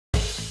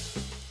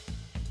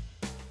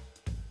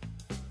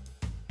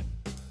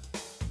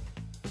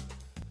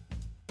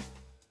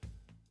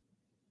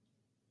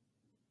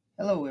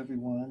Hello,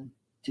 everyone.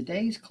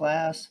 Today's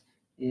class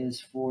is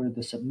for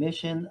the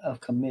submission of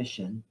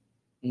commission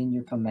in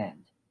your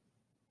command.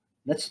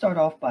 Let's start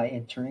off by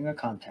entering a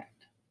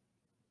contact.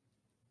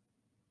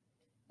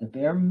 The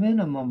bare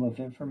minimum of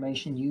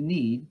information you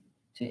need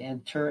to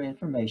enter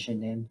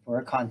information in for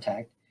a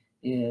contact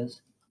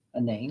is a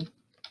name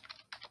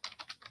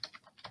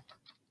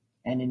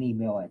and an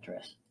email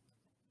address.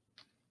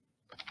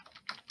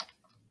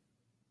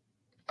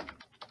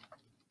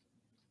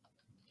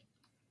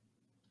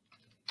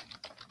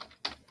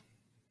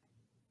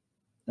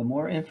 The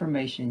more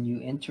information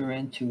you enter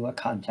into a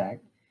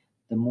contact,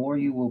 the more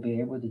you will be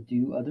able to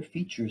do other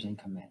features in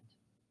command.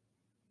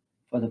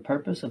 For the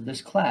purpose of this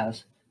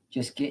class,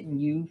 just getting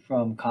you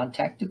from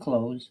contact to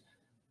close,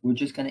 we're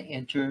just going to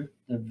enter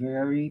the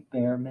very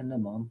bare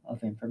minimum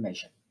of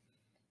information.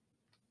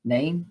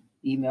 Name,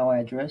 email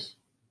address,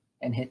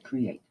 and hit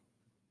create.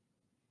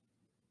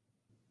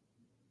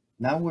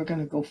 Now we're going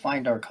to go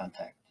find our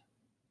contact.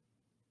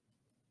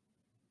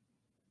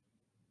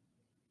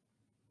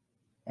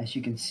 As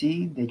you can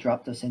see, they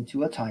dropped us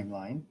into a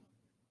timeline.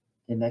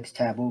 The next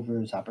tab over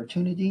is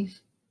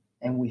opportunities,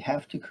 and we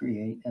have to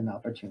create an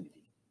opportunity.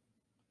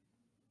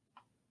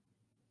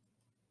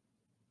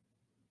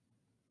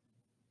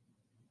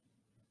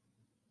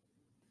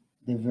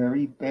 The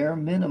very bare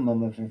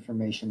minimum of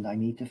information I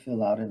need to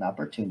fill out in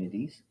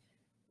opportunities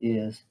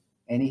is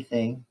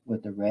anything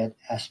with the red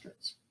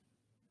asterisk.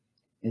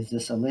 Is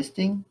this a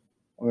listing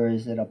or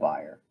is it a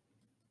buyer?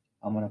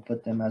 I'm going to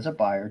put them as a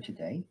buyer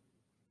today.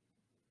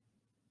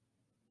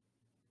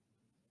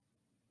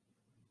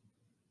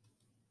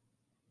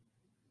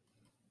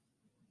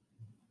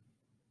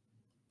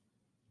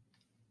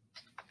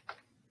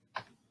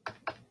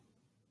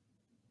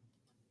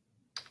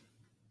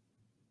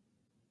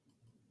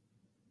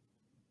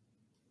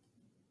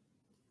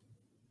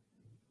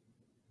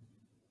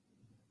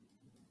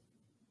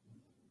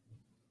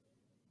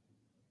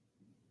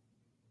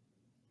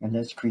 And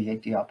let's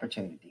create the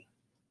opportunity.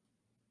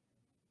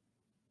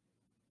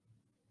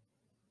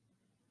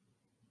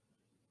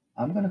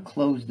 I'm going to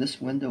close this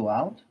window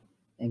out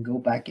and go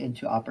back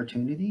into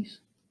opportunities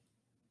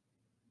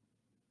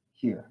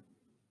here.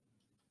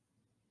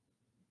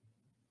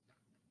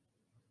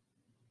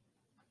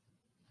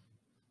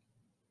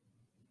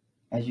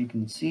 As you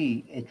can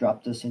see, it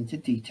dropped us into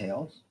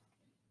details.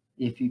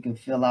 If you can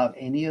fill out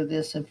any of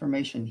this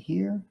information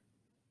here,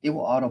 it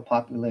will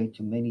auto-populate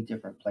to many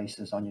different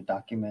places on your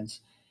documents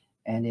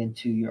and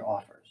into your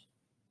offers.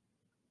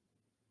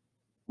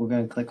 We're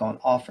going to click on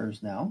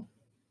offers now.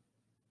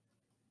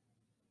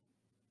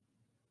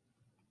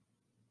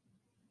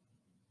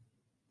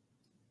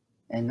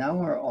 And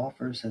now our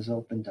offers has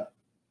opened up.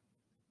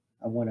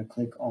 I want to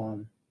click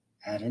on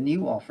add a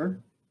new offer.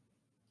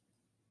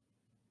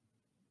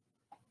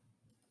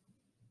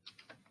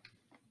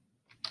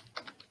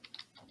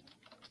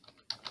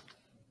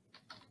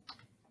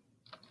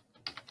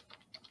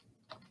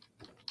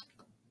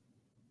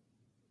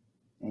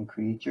 And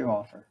create your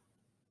offer.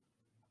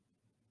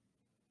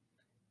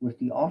 With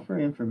the offer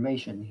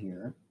information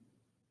here,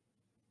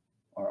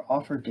 our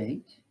offer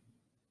date,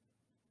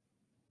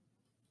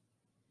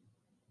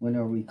 when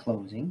are we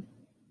closing,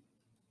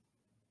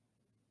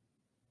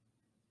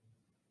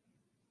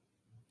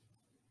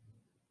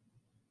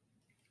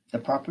 the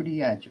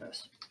property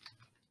address.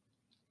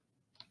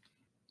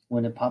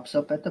 When it pops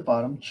up at the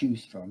bottom,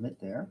 choose from it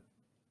there.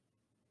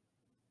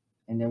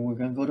 And then we're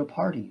going to go to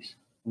parties,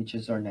 which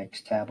is our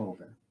next tab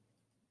over.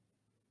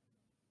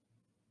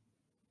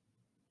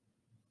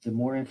 The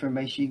more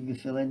information you can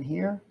fill in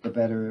here, the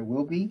better it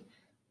will be.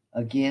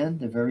 Again,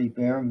 the very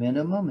bare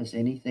minimum is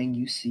anything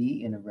you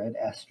see in a red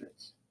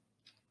asterisk.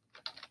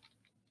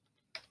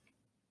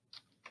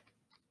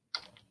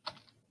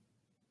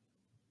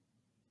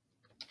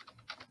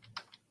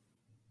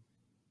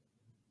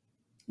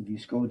 If you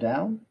scroll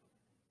down,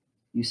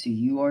 you see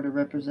you are the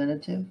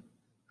representative.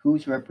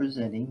 Who's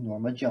representing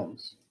Norma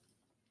Jones?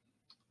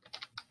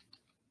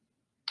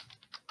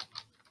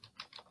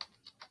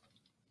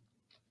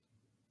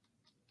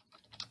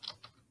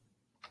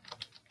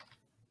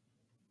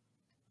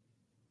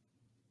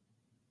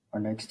 Our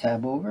next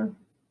tab over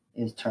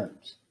is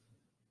terms.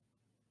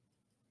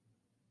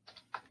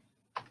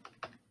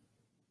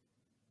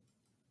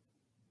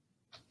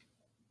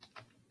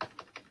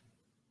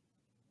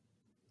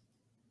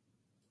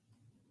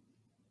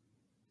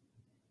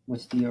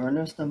 What's the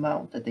earnest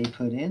amount that they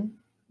put in?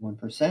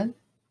 1%.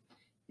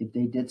 If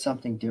they did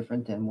something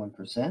different than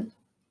 1%,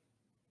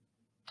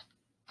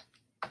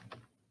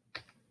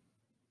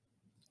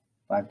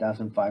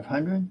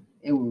 5,500,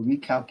 it will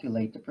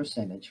recalculate the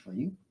percentage for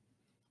you.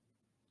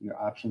 Your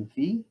option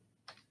fee,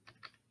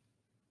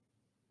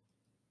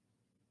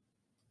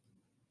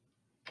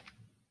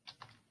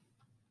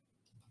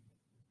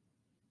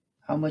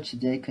 how much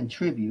did they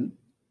contribute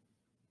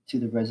to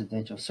the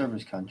residential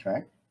service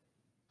contract?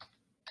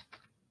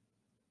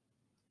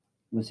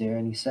 Was there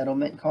any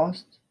settlement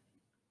cost?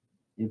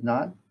 If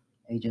not,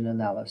 agent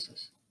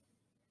analysis.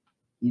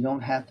 You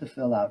don't have to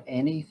fill out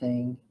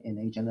anything in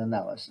agent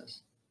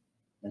analysis.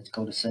 Let's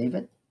go to save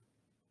it.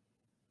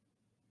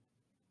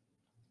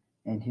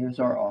 And here's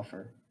our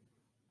offer.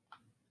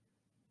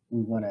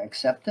 We want to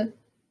accept it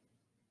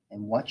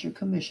and watch your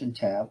commission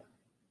tab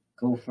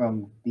go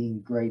from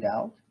being grayed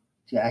out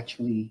to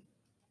actually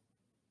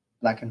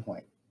black and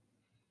white.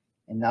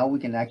 And now we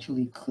can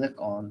actually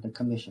click on the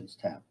commissions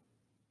tab.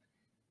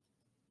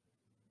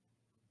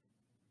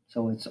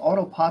 So it's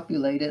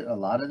auto-populated a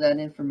lot of that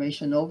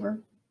information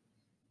over.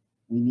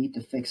 We need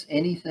to fix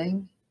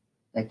anything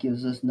that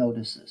gives us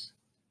notices.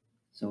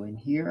 So in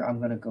here, I'm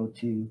going to go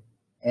to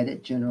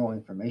Edit General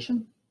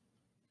Information.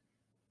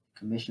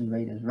 Commission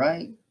rate is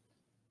right.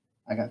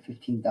 I got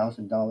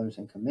 $15,000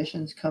 in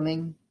commissions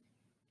coming.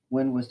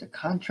 When was the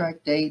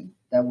contract date?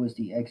 That was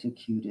the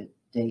executed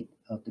date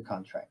of the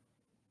contract.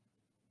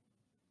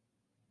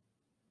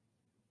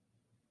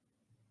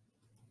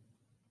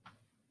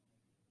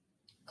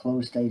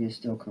 Close date is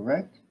still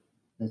correct.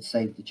 Let's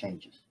save the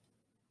changes.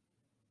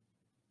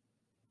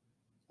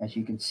 As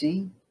you can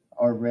see,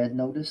 our red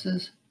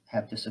notices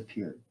have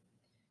disappeared.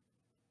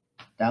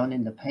 Down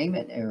in the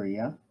payment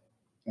area,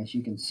 as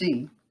you can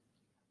see,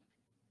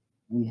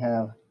 we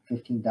have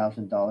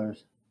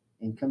 $15,000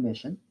 in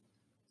commission.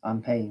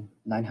 I'm paying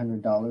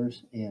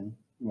 $900 in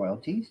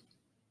royalties.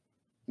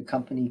 The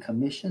company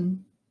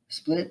commission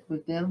split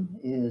with them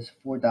is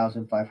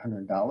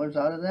 $4,500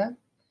 out of that.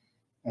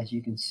 As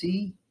you can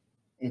see,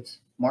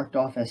 it's marked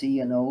off as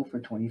E&O for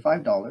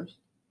 $25.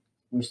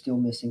 We're still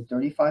missing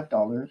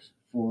 $35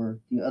 for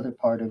the other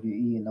part of your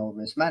E&O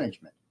risk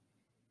management.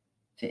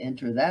 To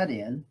enter that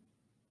in,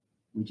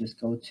 we just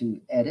go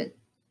to Edit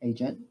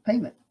Agent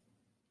Payment.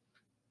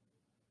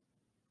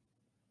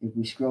 If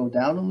we scroll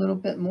down a little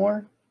bit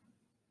more,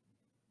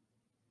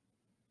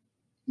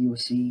 you will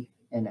see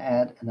an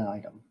add an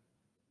item.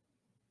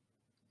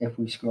 If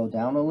we scroll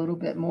down a little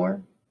bit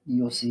more,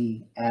 you'll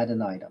see add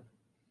an item.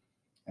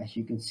 As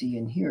you can see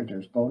in here,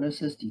 there's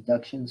bonuses,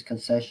 deductions,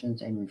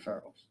 concessions, and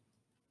referrals.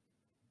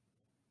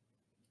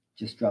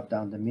 Just drop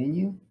down the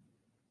menu,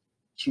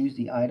 choose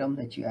the item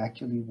that you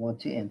actually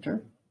want to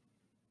enter.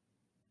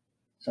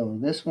 So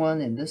this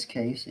one, in this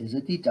case, is a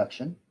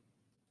deduction.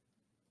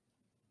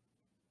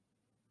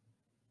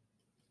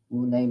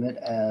 We'll name it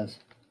as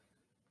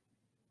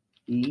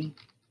E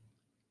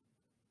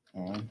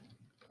and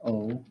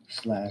O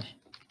slash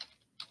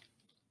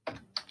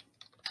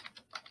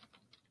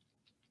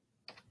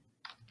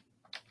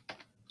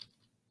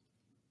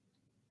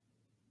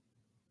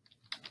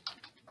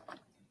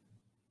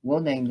we'll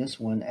name this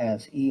one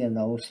as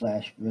E&O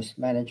slash risk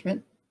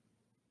management,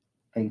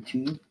 pay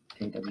to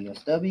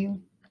KWSW,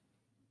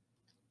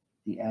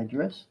 the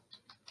address,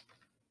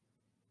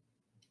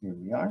 here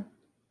we are.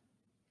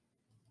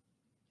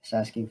 It's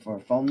asking for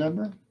a phone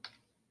number.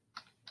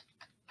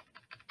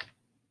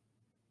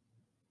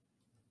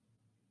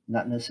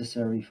 Not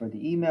necessary for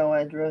the email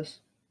address,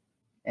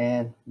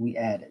 and we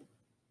add it.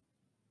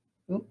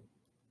 Oop.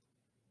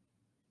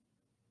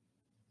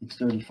 It's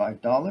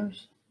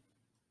 $35,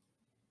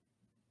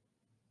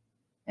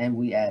 and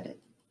we add it.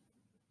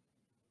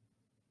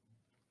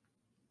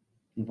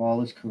 If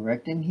all is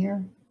correct in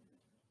here,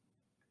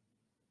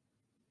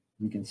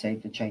 we can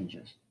save the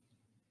changes.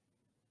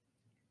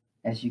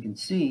 As you can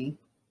see,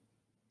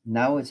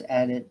 now it's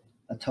added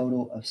a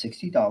total of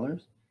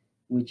 $60,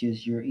 which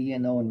is your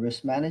E&O and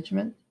risk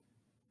management.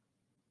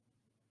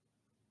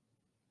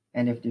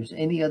 And if there's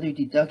any other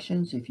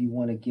deductions, if you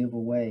want to give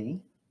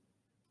away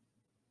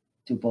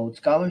to Bold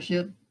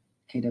Scholarship,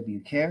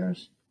 KW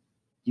Cares,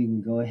 you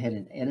can go ahead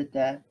and edit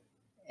that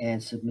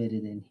and submit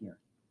it in here.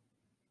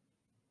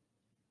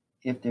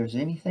 If there's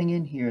anything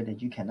in here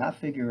that you cannot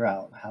figure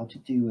out how to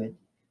do it,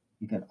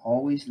 you can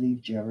always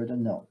leave Jared a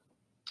note.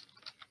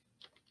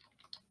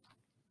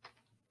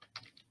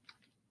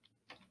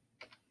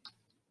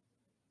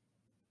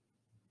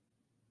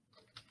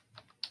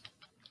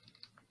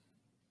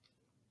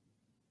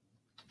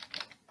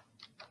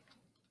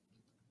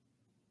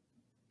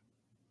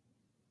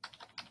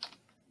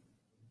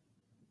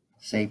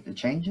 Save the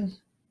changes.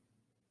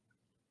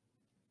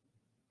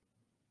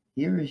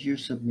 Here is your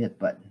submit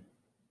button.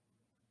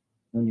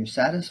 When you're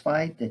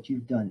satisfied that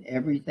you've done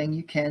everything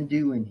you can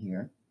do in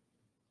here,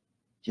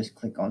 just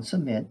click on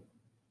submit.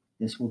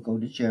 This will go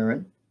to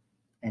Jared,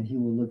 and he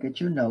will look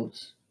at your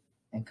notes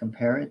and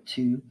compare it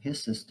to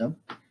his system.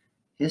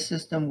 His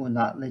system will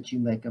not let you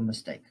make a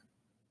mistake.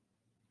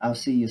 I'll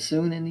see you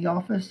soon in the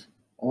office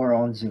or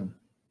on Zoom.